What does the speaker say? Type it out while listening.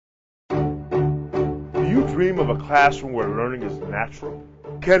you dream of a classroom where learning is natural?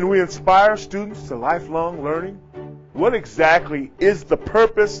 Can we inspire students to lifelong learning? What exactly is the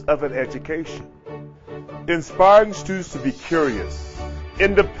purpose of an education? Inspiring students to be curious,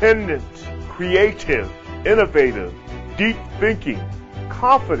 independent, creative, innovative, deep thinking,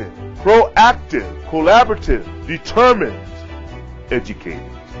 confident, proactive, collaborative, determined, educated.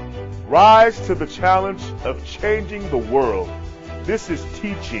 Rise to the challenge of changing the world. This is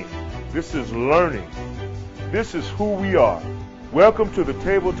teaching. This is learning. This is who we are. Welcome to the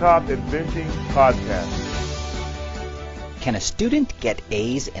Tabletop Inventing Podcast. Can a student get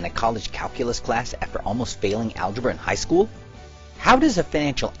A's in a college calculus class after almost failing algebra in high school? How does a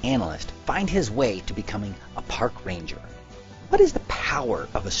financial analyst find his way to becoming a park ranger? What is the power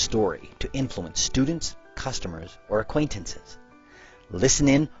of a story to influence students, customers, or acquaintances? Listen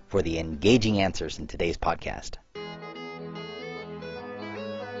in for the engaging answers in today's podcast.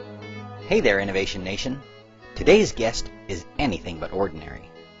 Hey there, Innovation Nation. Today's guest is anything but ordinary.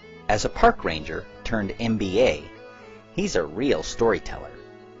 As a park ranger turned MBA, he's a real storyteller.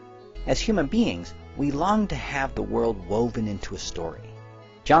 As human beings, we long to have the world woven into a story.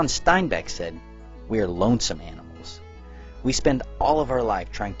 John Steinbeck said, "We are lonesome animals. We spend all of our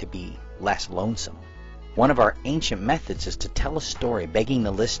life trying to be less lonesome." One of our ancient methods is to tell a story begging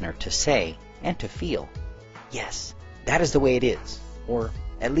the listener to say and to feel, "Yes, that is the way it is," or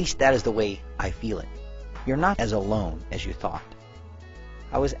at least that is the way I feel it. You're not as alone as you thought.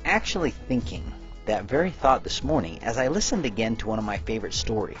 I was actually thinking that very thought this morning as I listened again to one of my favorite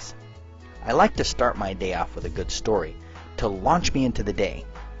stories. I like to start my day off with a good story to launch me into the day.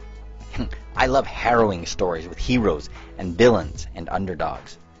 I love harrowing stories with heroes and villains and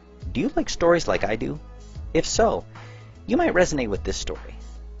underdogs. Do you like stories like I do? If so, you might resonate with this story.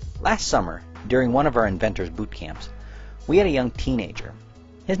 Last summer, during one of our Inventors boot camps, we had a young teenager.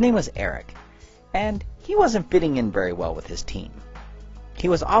 His name was Eric, and he wasn't fitting in very well with his team. He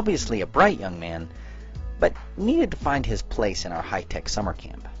was obviously a bright young man, but needed to find his place in our high-tech summer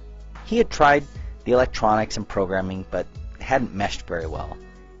camp. He had tried the electronics and programming, but hadn't meshed very well.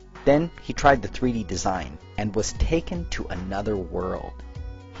 Then he tried the 3D design and was taken to another world.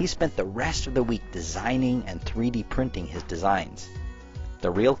 He spent the rest of the week designing and 3D printing his designs. The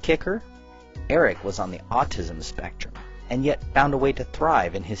real kicker? Eric was on the autism spectrum, and yet found a way to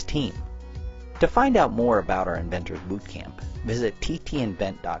thrive in his team. To find out more about our Inventors Bootcamp, visit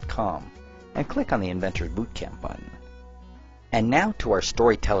ttinvent.com and click on the Inventors Bootcamp button. And now to our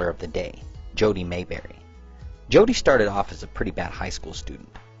storyteller of the day, Jody Maberry. Jody started off as a pretty bad high school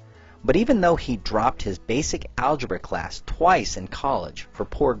student. But even though he dropped his basic algebra class twice in college for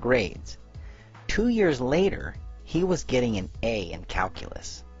poor grades, 2 years later, he was getting an A in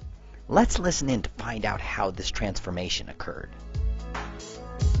calculus. Let's listen in to find out how this transformation occurred.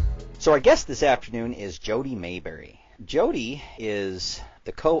 So our guest this afternoon is Jody Maberry. Jody is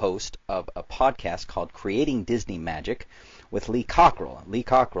the co-host of a podcast called Creating Disney Magic with Lee Cockrell. Lee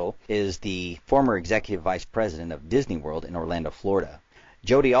Cockrell is the former executive vice president of Disney World in Orlando, Florida.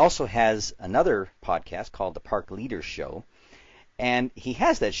 Jody also has another podcast called The Park Leaders Show, and he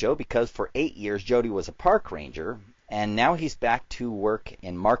has that show because for 8 years Jody was a park ranger, and now he's back to work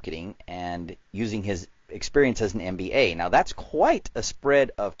in marketing and using his experience as an MBA. Now that's quite a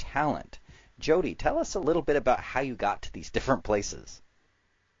spread of talent. Jody, tell us a little bit about how you got to these different places.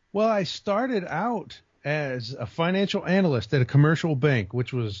 Well, I started out as a financial analyst at a commercial bank,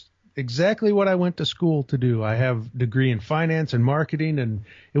 which was exactly what I went to school to do. I have a degree in finance and marketing, and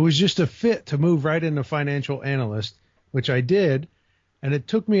it was just a fit to move right into financial analyst, which I did. And it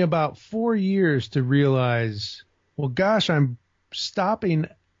took me about 4 years to realize, well, gosh, I'm stopping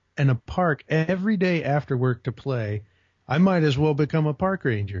in a park every day after work to play. I might as well become a park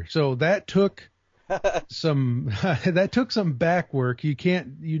ranger. So that took some back work.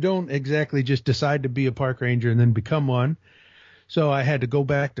 You don't exactly just decide to be a park ranger and then become one. So I had to go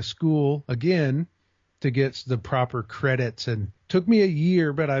back to school again to get the proper credits, and took me a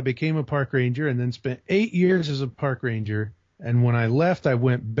year, but I became a park ranger and then spent 8 years as a park ranger. And when I left, I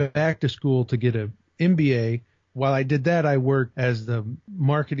went back to school to get an MBA. While I did that, I worked as the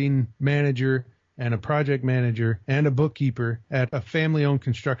marketing manager and a project manager and a bookkeeper at a family-owned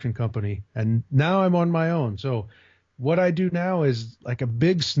construction company. And now I'm on my own. So what I do now is like a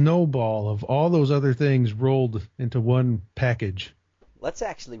big snowball of all those other things rolled into one package. Let's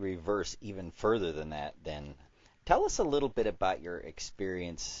actually reverse even further than that then. Tell us a little bit about your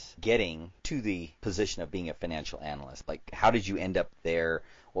experience getting to the position of being a financial analyst. Like, how did you end up there?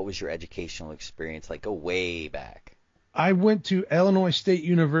 What was your educational experience? Like, go way back. I went to Illinois State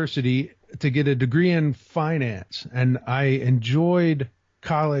University to get a degree in finance, and I enjoyed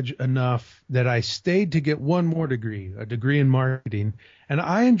college enough that I stayed to get one more degree, a degree in marketing. And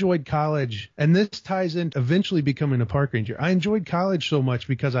I enjoyed college, and this ties into eventually becoming a park ranger. I enjoyed college so much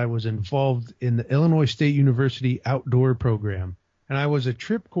because I was involved in the Illinois State University outdoor program. And I was a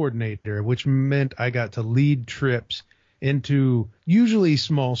trip coordinator, which meant I got to lead trips into usually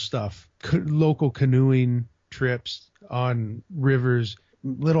small stuff, local canoeing trips on rivers,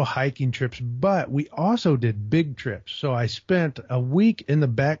 little hiking trips, but we also did big trips. So I spent a week in the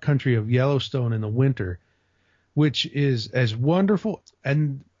backcountry of Yellowstone in the winter, which is as wonderful.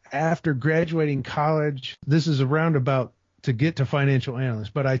 And after graduating college, this is a roundabout to get to financial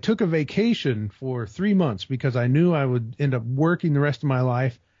analyst, but I took a vacation for 3 months because I knew I would end up working the rest of my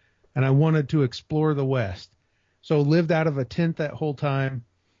life, and I wanted to explore the West. So lived out of a tent that whole time.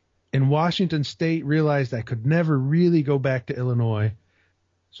 In Washington State, realized I could never really go back to Illinois.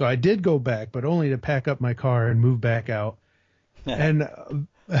 So I did go back, but only to pack up my car and move back out. And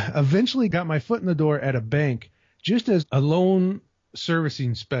eventually got my foot in the door at a bank just as a loan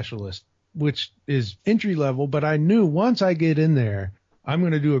servicing specialist, which is entry level. But I knew once I get in there, I'm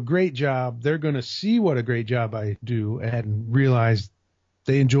going to do a great job. They're going to see what a great job I do and realize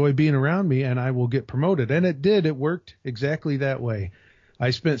they enjoy being around me and I will get promoted. And it did. It worked exactly that way. I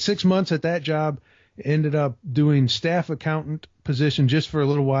spent 6 months at that job, ended up doing staff accountant position just for a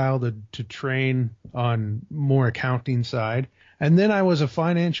little while to train on more accounting side. And then I was a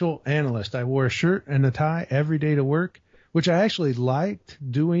financial analyst. I wore a shirt and a tie every day to work, which I actually liked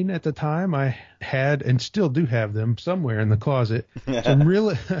doing at the time. I had and still do have them somewhere in the closet, some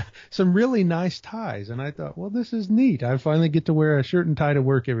really nice ties. And I thought, well, this is neat. I finally get to wear a shirt and tie to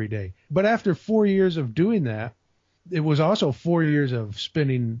work every day. But after 4 years of doing that, it was also 4 years of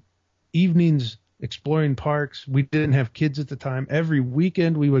spending evenings exploring parks. We didn't have kids at the time. Every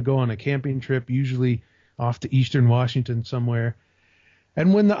weekend we would go on a camping trip, usually off to eastern Washington somewhere.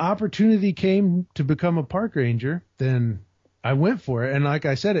 And when the opportunity came to become a park ranger, then I went for it. And like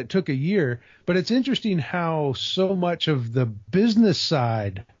I said, it took a year. But it's interesting how so much of the business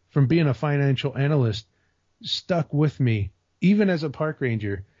side from being a financial analyst stuck with me, even as a park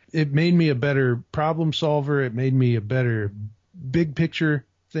ranger. It made me a better problem solver. It made me a better big picture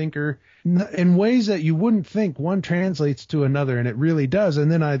thinker in ways that you wouldn't think one translates to another, and it really does.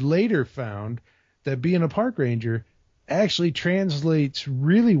 And then I later found that being a park ranger actually translates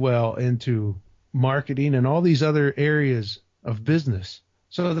really well into marketing and all these other areas of business.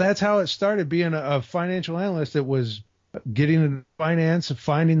 So that's how it started. Being a financial analyst, it was getting into finance,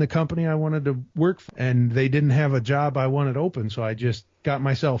 finding the company I wanted to work for, and they didn't have a job I wanted open, so I just got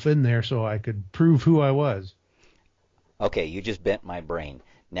myself in there so I could prove who I was. Okay, you just bent my brain.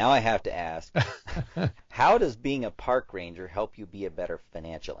 Now I have to ask, how does being a park ranger help you be a better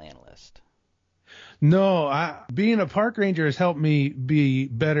financial analyst? No, being a park ranger has helped me be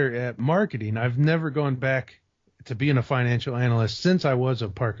better at marketing. I've never gone back to being a financial analyst since I was a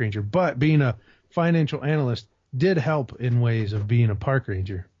park ranger, but being a financial analyst did help in ways of being a park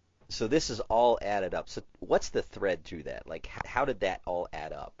ranger. So this is all added up. So what's the thread through that? Like, how did that all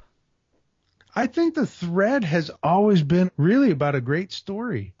add up? I think the thread has always been really about a great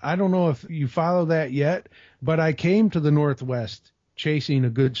story. I don't know if you follow that yet, but I came to the Northwest chasing a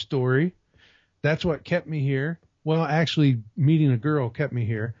good story. That's what kept me here. Well, actually, meeting a girl kept me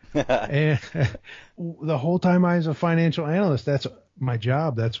here. And the whole time I was a financial analyst, that's my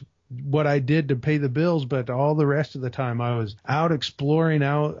job. That's what I did to pay the bills. But all the rest of the time I was out exploring,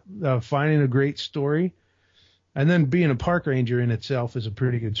 finding a great story. And then being a park ranger in itself is a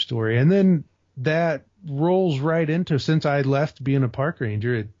pretty good story. And then that rolls right into, since I left being a park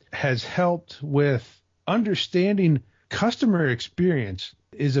ranger, it has helped with understanding customer experience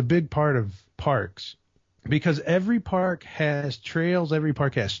is a big part of parks. Because every park has trails, every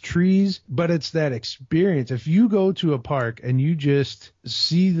park has trees, but it's that experience. If you go to a park and you just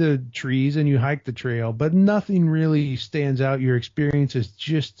see the trees and you hike the trail, but nothing really stands out, your experience is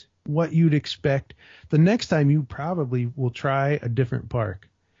just what you'd expect, the next time you probably will try a different park.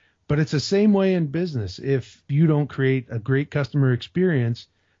 But it's the same way in business. If you don't create a great customer experience,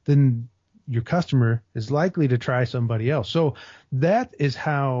 then your customer is likely to try somebody else. So that is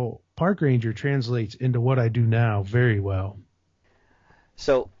how park ranger translates into what I do now very well.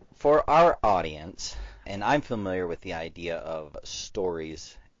 So for our audience, and I'm familiar with the idea of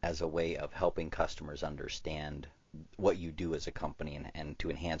stories as a way of helping customers understand what you do as a company and to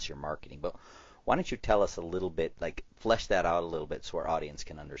enhance your marketing, but why don't you tell us a little bit, like flesh that out a little bit so our audience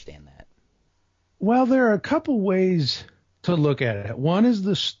can understand that? Well, there are a couple ways to look at it. One is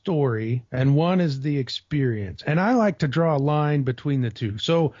the story and one is the experience. And I like to draw a line between the two.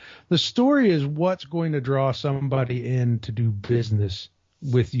 So the story is what's going to draw somebody in to do business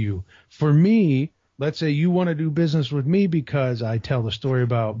with you. For me, let's say you want to do business with me because I tell the story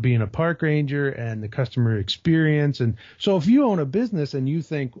about being a park ranger and the customer experience. And so if you own a business and you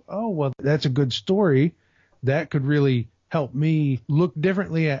think, oh, well, that's a good story, that could really help me look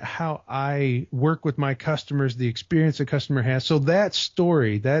differently at how I work with my customers, the experience the customer has. So that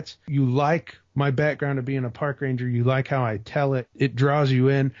story, that's, you like my background of being a park ranger, you like how I tell it, it draws you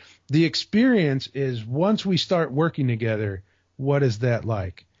in. The experience is once we start working together, what is that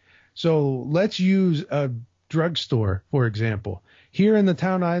like? So let's use a drugstore, for example. Here in the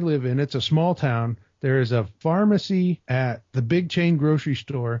town I live in, it's a small town. There is a pharmacy at the big chain grocery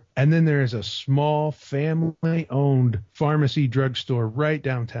store, and then there is a small family-owned pharmacy drugstore right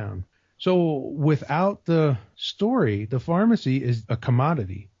downtown. So without the story, the pharmacy is a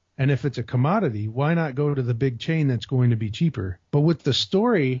commodity. And if it's a commodity, why not go to the big chain that's going to be cheaper? But with the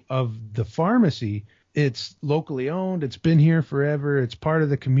story of the pharmacy, it's locally owned, it's been here forever, it's part of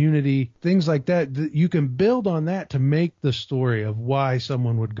the community, things like that. You can build on that to make the story of why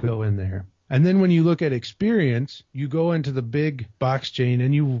someone would go in there. And then when you look at experience, you go into the big box chain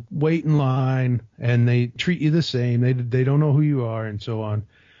and you wait in line and they treat you the same. They don't know who you are and so on.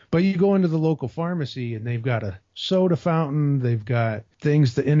 But you go into the local pharmacy and they've got a soda fountain. They've got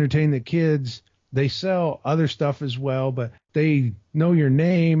things to entertain the kids. They sell other stuff as well, but they know your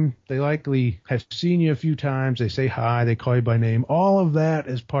name. They likely have seen you a few times. They say hi. They call you by name. All of that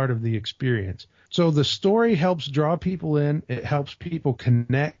is part of the experience. So the story helps draw people in. It helps people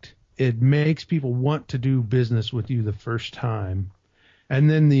connect. It makes people want to do business with you the first time. And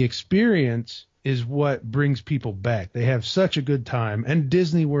then the experience is what brings people back. They have such a good time. And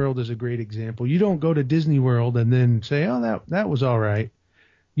Disney World is a great example. You don't go to Disney World and then say, oh, that was all right.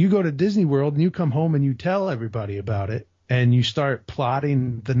 You go to Disney World and you come home and you tell everybody about it and you start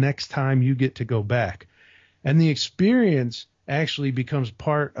plotting the next time you get to go back. And the experience actually becomes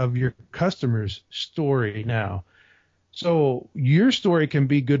part of your customer's story now. So your story can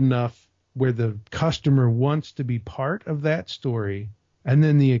be good enough where the customer wants to be part of that story. And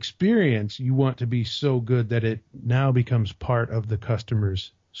then the experience, you want to be so good that it now becomes part of the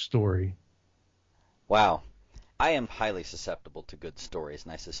customer's story. Wow. I am highly susceptible to good stories,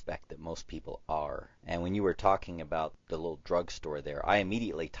 and I suspect that most people are. And when you were talking about the little drugstore there, I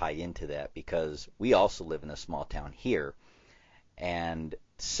immediately tie into that because we also live in a small town here. And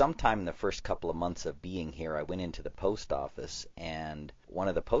sometime in the first couple of months of being here, I went into the post office, and one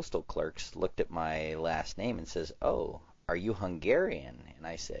of the postal clerks looked at my last name and says, "Oh, are you Hungarian?" And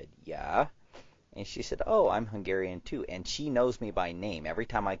I said, "Yeah." And she said, "Oh, I'm Hungarian too." And she knows me by name. Every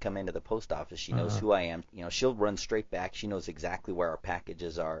time I come into the post office, she knows who I am. You know, she'll run straight back. She knows exactly where our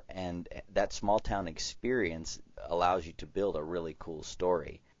packages are. And that small town experience allows you to build a really cool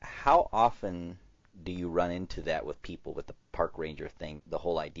story. How often do you run into that with people with the park ranger thing, the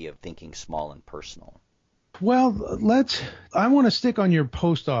whole idea of thinking small and personal? Well, I want to stick on your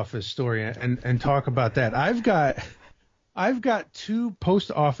post office story and talk about that. I've got two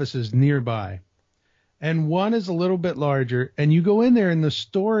post offices nearby, and one is a little bit larger, and you go in there and the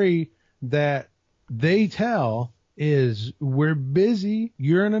story that they tell is, we're busy,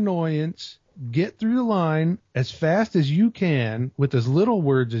 you're an annoyance, get through the line as fast as you can with as little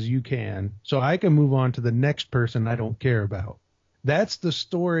words as you can so I can move on to the next person I don't care about. That's the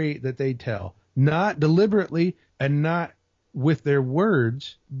story that they tell, not deliberately and not with their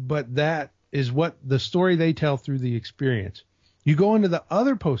words, but that is what the story they tell through the experience. You go into the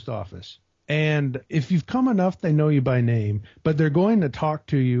other post office, and if you've come enough, they know you by name, but they're going to talk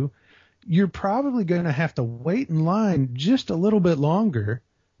to you. You're probably going to have to wait in line just a little bit longer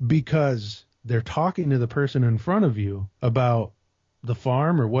because they're talking to the person in front of you about the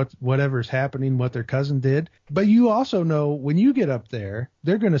farm or whatever's happening, what their cousin did. But you also know when you get up there,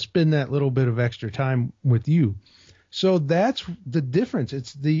 they're going to spend that little bit of extra time with you. So that's the difference.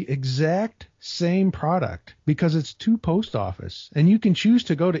 It's the exact same product because it's two post office, and you can choose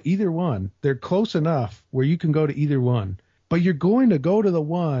to go to either one. They're close enough where you can go to either one, but you're going to go to the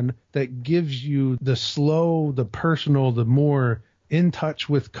one that gives you the slow, the personal, the more in touch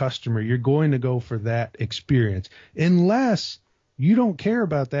with customer. You're going to go for that experience unless you don't care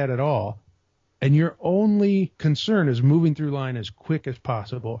about that at all. And your only concern is moving through line as quick as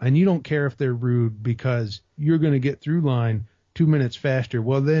possible. And you don't care if they're rude because you're going to get through line 2 minutes faster.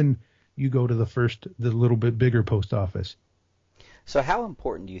 Well, then you go to the little bit bigger post office. So how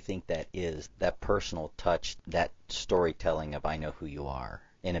important do you think that is, that personal touch, that storytelling of I know who you are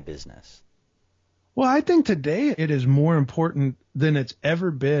in a business? Well, I think today it is more important than it's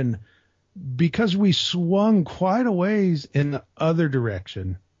ever been because we swung quite a ways in the other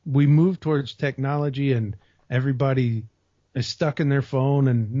direction. We moved towards technology and everybody is stuck in their phone,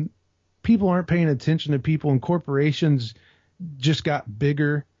 and people aren't paying attention to people, and corporations just got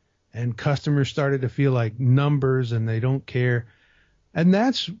bigger, and customers started to feel like numbers, and they don't care. And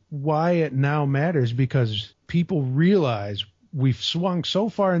that's why it now matters, because people realize we've swung so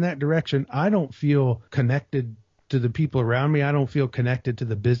far in that direction. I don't feel connected to the people around me. I don't feel connected to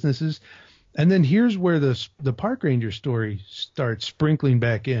the businesses. And then here's where the park ranger story starts sprinkling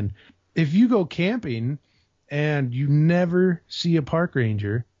back in. If you go camping and you never see a park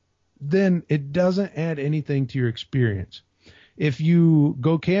ranger, then it doesn't add anything to your experience. If you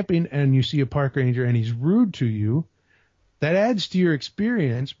go camping and you see a park ranger and he's rude to you, that adds to your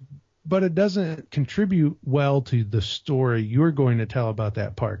experience, but it doesn't contribute well to the story you're going to tell about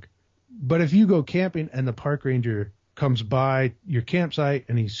that park. But if you go camping and the park ranger comes by your campsite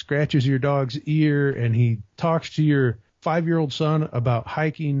and he scratches your dog's ear and he talks to your 5-year-old son about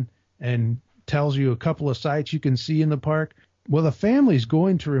hiking and tells you a couple of sights you can see in the park, well, the family's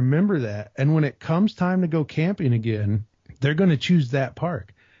going to remember that. And when it comes time to go camping again, they're going to choose that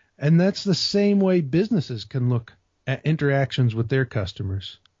park. And that's the same way businesses can look at interactions with their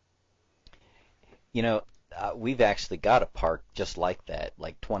customers. You know, we've actually got a park just like that,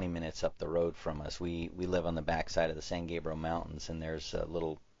 like 20 minutes up the road from us. We live on the backside of the San Gabriel Mountains, and there's a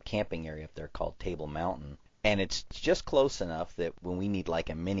little camping area up there called Table Mountain. And it's just close enough that when we need like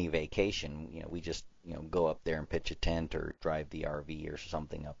a mini vacation, we just, go up there and pitch a tent or drive the RV or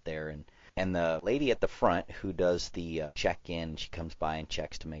something up there. And the lady at the front who does the check-in, she comes by and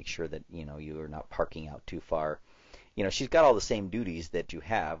checks to make sure that, you are not parking out too far. She's got all the same duties that you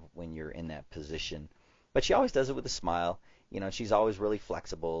have when you're in that position, but she always does it with a smile. She's always really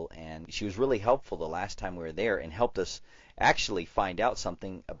flexible, and she was really helpful the last time we were there and helped us actually find out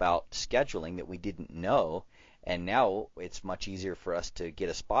something about scheduling that we didn't know. And now it's much easier for us to get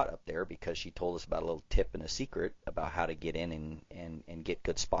a spot up there because she told us about a little tip and a secret about how to get in and get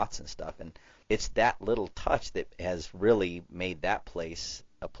good spots and stuff. And it's that little touch that has really made that place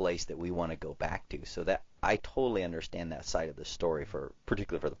a place that we want to go back to. So that I totally understand that side of the story,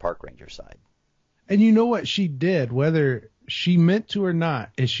 particularly for the park ranger side. And you know what she did, whether she meant to or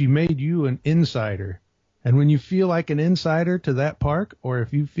not, is she made you an insider. And when you feel like an insider to that park, or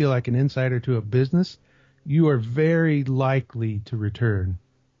if you feel like an insider to a business, you are very likely to return.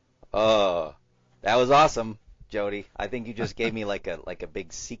 Oh, that was awesome, Jody. I think you just gave me like a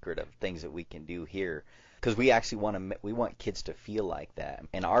big secret of things that we can do here, because we actually want kids to feel like that.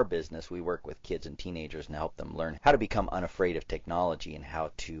 In our business, we work with kids and teenagers and help them learn how to become unafraid of technology and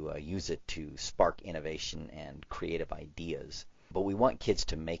how to use it to spark innovation and creative ideas. But we want kids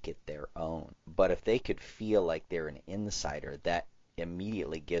to make it their own. But if they could feel like they're an insider, that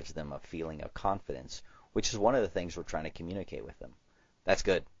immediately gives them a feeling of confidence, which is one of the things we're trying to communicate with them. That's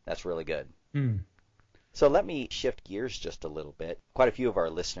good. That's really good. So let me shift gears just a little bit. Quite a few of our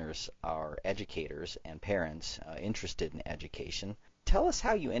listeners are educators and parents interested in education. Tell us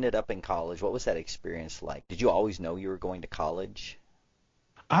how you ended up in college. What was that experience like? Did you always know you were going to college?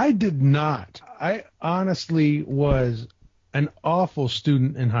 I did not. I honestly was an awful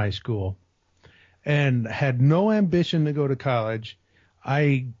student in high school and had no ambition to go to college.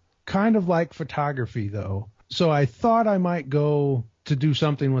 I kind of like photography, though. So I thought I might go to do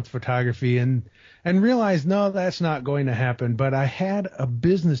something with photography and realized, no, that's not going to happen. But I had a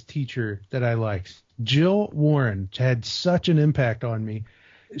business teacher that I liked. Jill Warren had such an impact on me.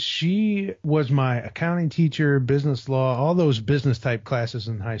 She was my accounting teacher, business law, all those business type classes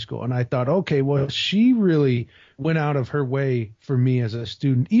in high school. And I thought, okay, well, she really went out of her way for me as a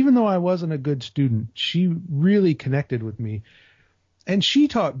student. Even though I wasn't a good student, she really connected with me. And she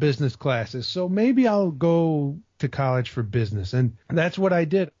taught business classes, so maybe I'll go to college for business. And that's what I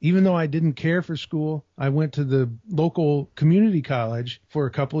did. Even though I didn't care for school, I went to the local community college for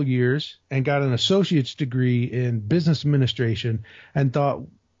a couple of years and got an associate's degree in business administration and thought,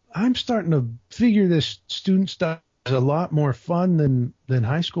 I'm starting to figure this student stuff is a lot more fun than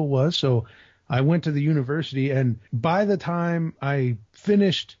high school was. So I went to the university, and by the time I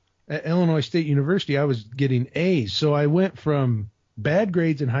finished at Illinois State University, I was getting A's. So I went from bad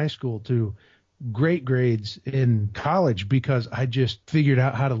grades in high school to great grades in college because I just figured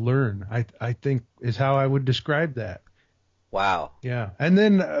out how to learn, I think is how I would describe that. Wow. Yeah. And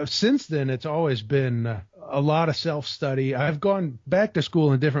then since then, it's always been a lot of self-study. I've gone back to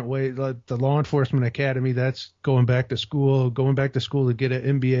school in different ways, like the Law Enforcement Academy. That's going back to school to get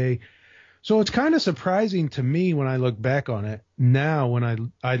an MBA. So it's kind of surprising to me when I look back on it now,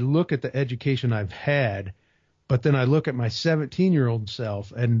 when I look at the education I've had. But then I look at my 17-year-old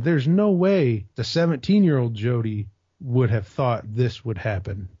self, and there's no way the 17-year-old Jody would have thought this would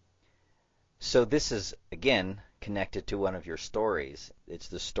happen. So this is, again, connected to one of your stories. It's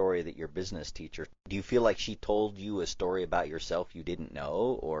the story that your business teacher. Do you feel like she told you a story about yourself you didn't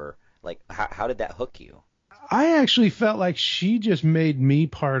know, or like how did that hook you? I actually felt like she just made me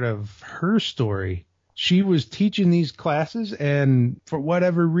part of her story. She was teaching these classes, and for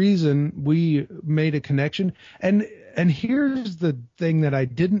whatever reason, we made a connection. And here's the thing that I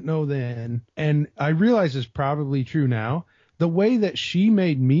didn't know then, and I realize is probably true now. The way that she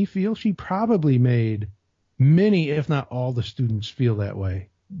made me feel, she probably made many, if not all, the students feel that way.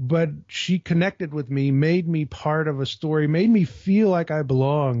 But she connected with me, made me part of a story, made me feel like I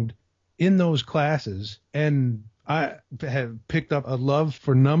belonged in those classes. And I have picked up a love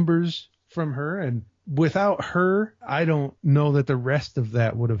for numbers from her. And without her, I don't know that the rest of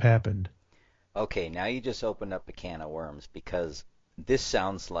that would have happened. Okay, now you just opened up a can of worms, because this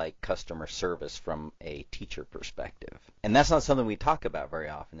sounds like customer service from a teacher perspective. And that's not something we talk about very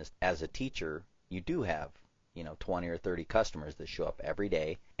often. As a teacher, you do have 20 or 30 customers that show up every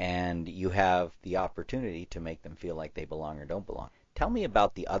day, and you have the opportunity to make them feel like they belong or don't belong. Tell me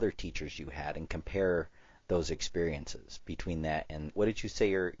about the other teachers you had and compare those experiences between that and, what did you say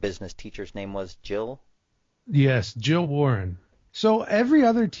your business teacher's name was? Jill? Yes, Jill Warren. So every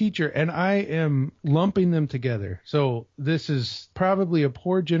other teacher, and I am lumping them together. So this is probably a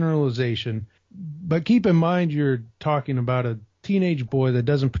poor generalization, but keep in mind you're talking about a teenage boy that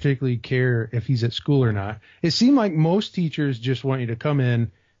doesn't particularly care if he's at school or not. It seemed like most teachers just want you to come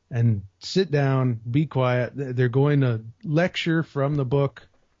in and sit down, be quiet. They're going to lecture from the book,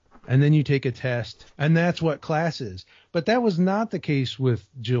 and then you take a test, and that's what class is. But that was not the case with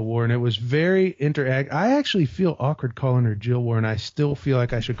Jill Warren. It was very interactive. I actually feel awkward calling her Jill Warren. I still feel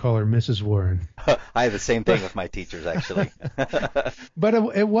like I should call her Mrs. Warren. I have the same thing with my teachers, actually. But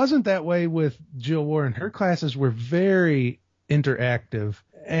it wasn't that way with Jill Warren. Her classes were very interactive,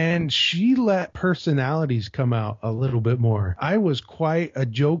 and she let personalities come out a little bit more. I was quite a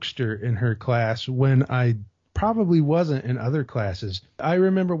jokester in her class when I probably wasn't in other classes. I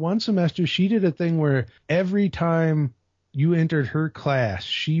remember one semester she did a thing where every time you entered her class,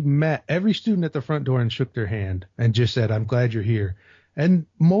 she met every student at the front door and shook their hand and just said, "I'm glad you're here." And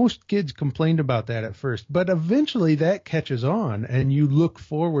most kids complained about that at first, but eventually that catches on and you look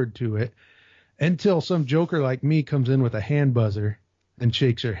forward to it until some joker like me comes in with a hand buzzer and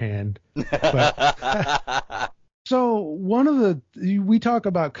shakes her hand. But, so we talk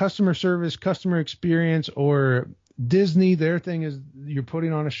about customer service, customer experience, or Disney. Their thing is you're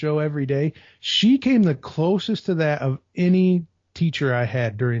putting on a show every day. She came the closest to that of any teacher I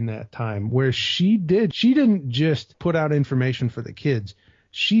had during that time, where she didn't just put out information for the kids.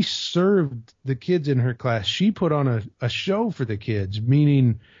 She served the kids in her class. She put on a show for the kids,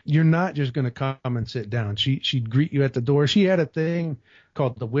 meaning you're not just going to come and sit down. She'd greet you at the door. She had a thing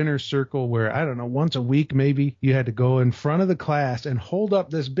called the winner's circle where, I don't know, once a week maybe, you had to go in front of the class and hold up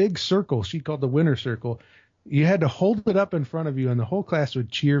this big circle she called the winner's circle. You had to hold it up in front of you and the whole class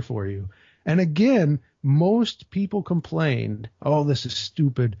would cheer for you. And again, most people complained, "Oh, this is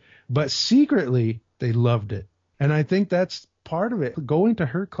stupid," but secretly they loved it. And I think that's part of it. Going to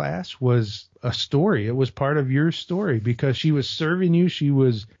her class was a story. It was part of your story because she was serving you. She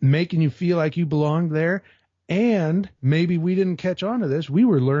was making you feel like you belonged there. And maybe we didn't catch on to this. We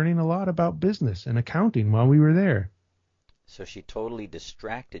were learning a lot about business and accounting while we were there. So she totally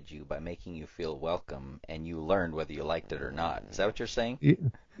distracted you by making you feel welcome, and you learned whether you liked it or not. Is that what you're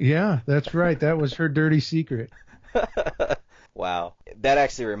saying? Yeah, that's right. That was her dirty secret. Wow. That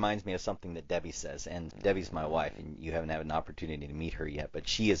actually reminds me of something that Debbie says, and Debbie's my wife, and you haven't had an opportunity to meet her yet, but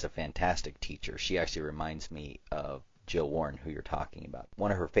she is a fantastic teacher. She actually reminds me of Jill Warren, who you're talking about.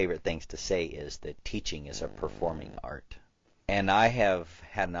 One of her favorite things to say is that teaching is a performing art. And I have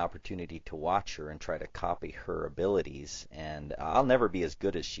had an opportunity to watch her and try to copy her abilities, and I'll never be as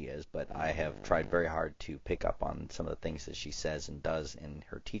good as she is, but I have tried very hard to pick up on some of the things that she says and does in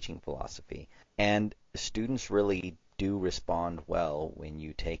her teaching philosophy. And students really do respond well when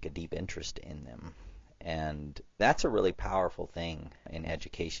you take a deep interest in them. And that's a really powerful thing in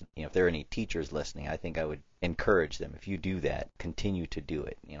education. If there are any teachers listening, I think I would encourage them. If you do that, continue to do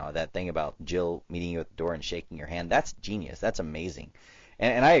it. That thing about Jill meeting you at the door and shaking your hand, that's genius. That's amazing.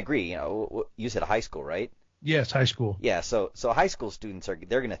 And I agree. You said high school, right? Yes, high school. Yeah, so high school students they're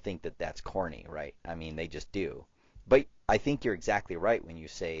going to think that that's corny, right? I mean, they just do. But I think you're exactly right when you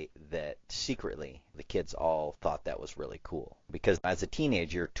say that secretly the kids all thought that was really cool. Because as a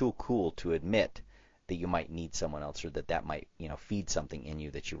teenager, you're too cool to admit that you might need someone else, or that might, feed something in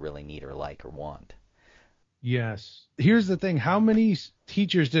you that you really need or like or want. Yes. Here's the thing. How many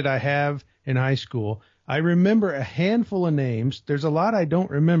teachers did I have in high school? I remember a handful of names. There's a lot I don't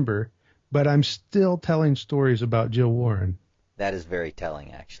remember, but I'm still telling stories about Jill Warren. That is very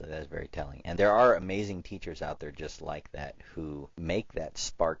telling, actually. That is very telling. And there are amazing teachers out there just like that who make that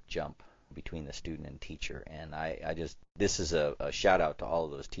spark jump between the student and teacher. And this is a shout out to all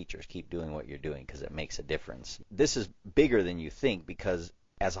of those teachers. Keep doing what you're doing because it makes a difference. This is bigger than you think because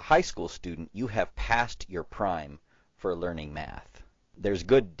as a high school student, you have passed your prime for learning math. There's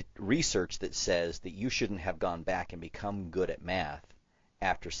good research that says that you shouldn't have gone back and become good at math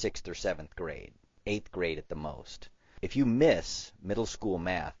after 6th or 7th grade, 8th grade at the most. If you miss middle school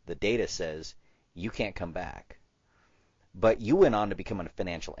math, the data says you can't come back. But you went on to become a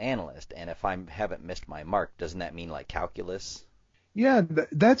financial analyst, and if I haven't missed my mark, doesn't that mean like calculus? Yeah,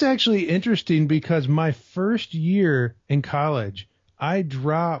 that's actually interesting because my first year in college, I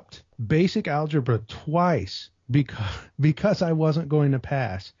dropped basic algebra twice because I wasn't going to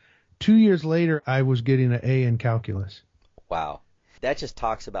pass. 2 years later, I was getting an A in calculus. Wow. That just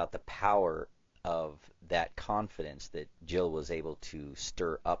talks about the power of that confidence that Jill was able to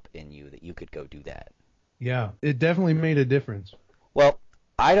stir up in you that you could go do that. Yeah, it definitely made a difference. Well,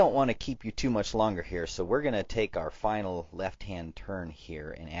 I don't want to keep you too much longer here, so we're going to take our final left-hand turn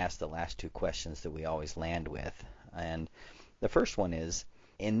here and ask the last two questions that we always land with. And the first one is,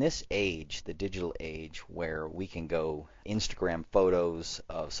 in this age, the digital age, where we can go Instagram photos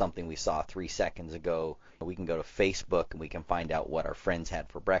of something we saw 3 seconds ago, we can go to Facebook and we can find out what our friends had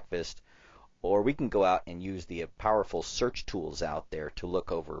for breakfast, or we can go out and use the powerful search tools out there to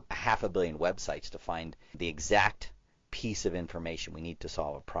look over 500 million websites to find the exact piece of information we need to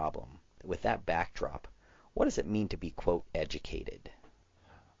solve a problem. With that backdrop, what does it mean to be, quote, educated?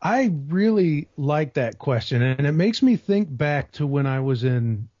 I really like that question, and it makes me think back to when I was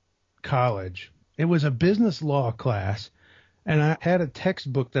in college. It was a business law class, and I had a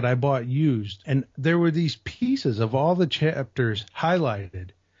textbook that I bought used, and there were these pieces of all the chapters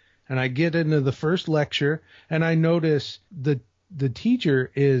highlighted. And I get into the first lecture, and I notice the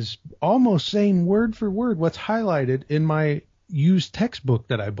teacher is almost saying word for word what's highlighted in my used textbook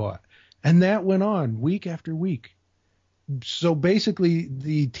that I bought. And that went on week after week. So basically,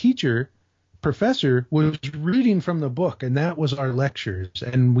 the professor was reading from the book, and that was our lectures,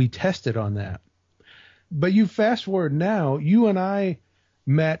 and we tested on that. But you fast forward now, you and I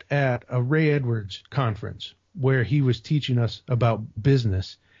met at a Ray Edwards conference where he was teaching us about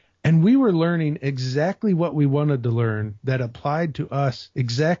business. And we were learning exactly what we wanted to learn that applied to us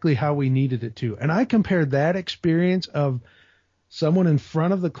exactly how we needed it to. And I compared that experience of someone in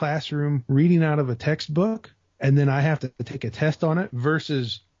front of the classroom reading out of a textbook, and then I have to take a test on it,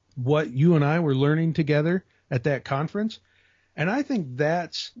 versus what you and I were learning together at that conference. And I think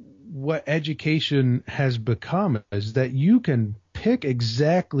that's what education has become, is that you can pick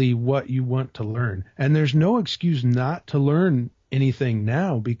exactly what you want to learn. And there's no excuse not to learn anything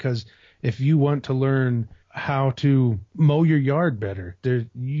now, because if you want to learn how to mow your yard better,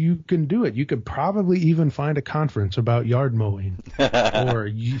 you can do it. You could probably even find a conference about yard mowing or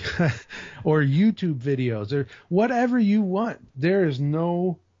YouTube videos or whatever you want. There is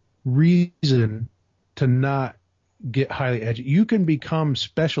no reason to not get highly educated. You can become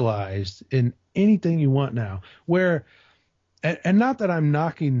specialized in anything you want now, and not that I'm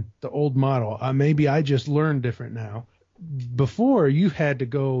knocking the old model. Maybe I just learn different now. Before, you had to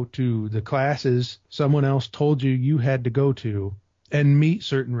go to the classes someone else told you had to go to and meet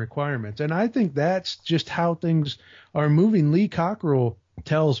certain requirements. And I think that's just how things are moving. Lee Cockrell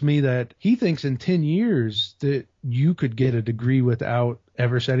tells me that he thinks in 10 years that you could get a degree without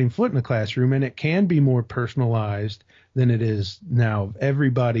ever setting foot in a classroom, and it can be more personalized than it is now.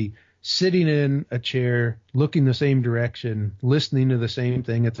 Everybody sitting in a chair, looking the same direction, listening to the same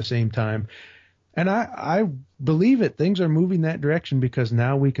thing at the same time. And I believe it. Things are moving that direction because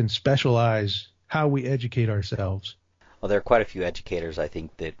now we can specialize how we educate ourselves. Well, there are quite a few educators, I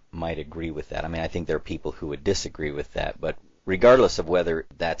think, that might agree with that. I mean, I think there are people who would disagree with that. But regardless of whether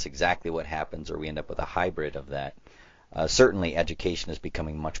that's exactly what happens or we end up with a hybrid of that, certainly education is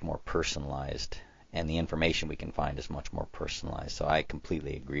becoming much more personalized, and the information we can find is much more personalized. So I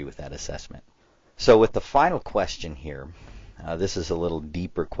completely agree with that assessment. So with the final question here, this is a little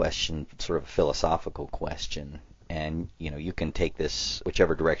deeper question, sort of a philosophical question, and you can take this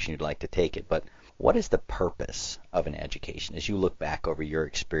whichever direction you'd like to take it, but what is the purpose of an education? As you look back over your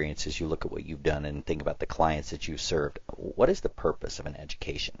experiences, you look at what you've done and think about the clients that you've served, what is the purpose of an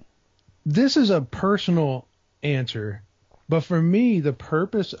education? This is a personal answer, but for me, the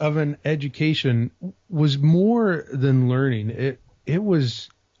purpose of an education was more than learning. It was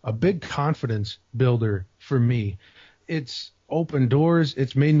a big confidence builder for me. It's opened doors.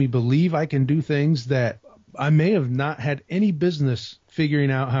 It's made me believe I can do things that I may have not had any business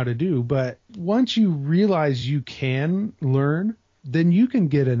figuring out how to do, but once you realize you can learn, then you can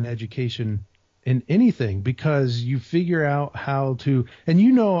get an education in anything because you figure out how to. And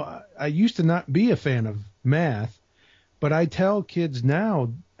I used to not be a fan of math, but I tell kids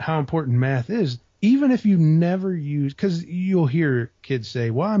now how important math is, even if you never use, because you'll hear kids say,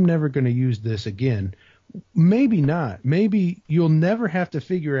 well, I'm never going to use this again. Maybe not. Maybe you'll never have to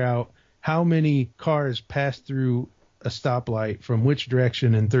figure out how many cars pass through a stoplight from which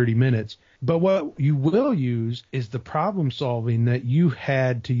direction in 30 minutes. But what you will use is the problem solving that you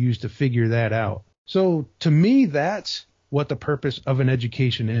had to use to figure that out. So to me, that's what the purpose of an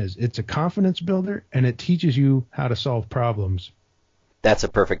education is. It's a confidence builder, and it teaches you how to solve problems. That's a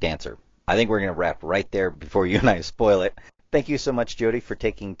perfect answer. I think we're going to wrap right there before you and I spoil it. Thank you so much, Jody, for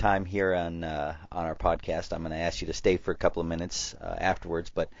taking time here on our podcast. I'm going to ask you to stay for a couple of minutes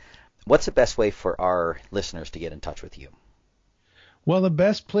afterwards, but what's the best way for our listeners to get in touch with you? Well, the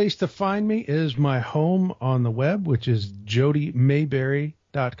best place to find me is my home on the web, which is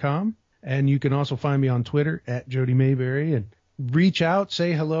jodymaberry.com. And you can also find me on Twitter at Jody Maberry, and reach out,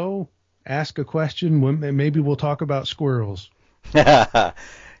 say hello, ask a question. Maybe we'll talk about squirrels.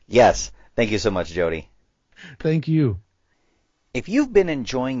 Yes. Thank you so much, Jody. Thank you. If you've been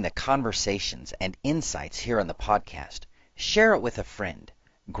enjoying the conversations and insights here on the podcast, share it with a friend.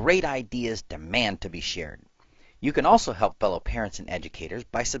 Great ideas demand to be shared. You can also help fellow parents and educators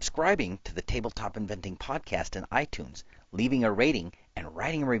by subscribing to the Tabletop Inventing Podcast in iTunes, leaving a rating, and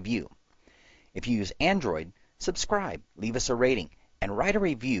writing a review. If you use Android, subscribe, leave us a rating, and write a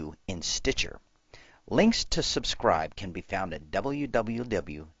review in Stitcher. Links to subscribe can be found at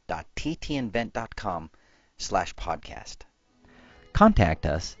www.ttinvent.com/podcast. Contact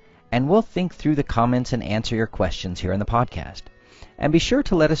us, and we'll think through the comments and answer your questions here in the podcast. And be sure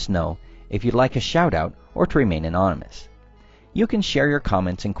to let us know if you'd like a shout-out or to remain anonymous. You can share your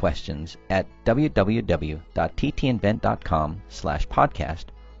comments and questions at www.ttinvent.com/podcast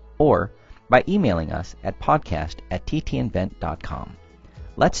or by emailing us at podcast@ttinvent.com.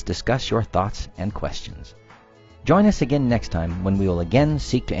 Let's discuss your thoughts and questions. Join us again next time when we will again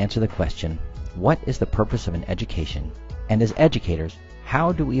seek to answer the question, what is the purpose of an education? And as educators,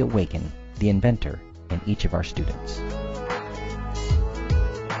 how do we awaken the inventor in each of our students?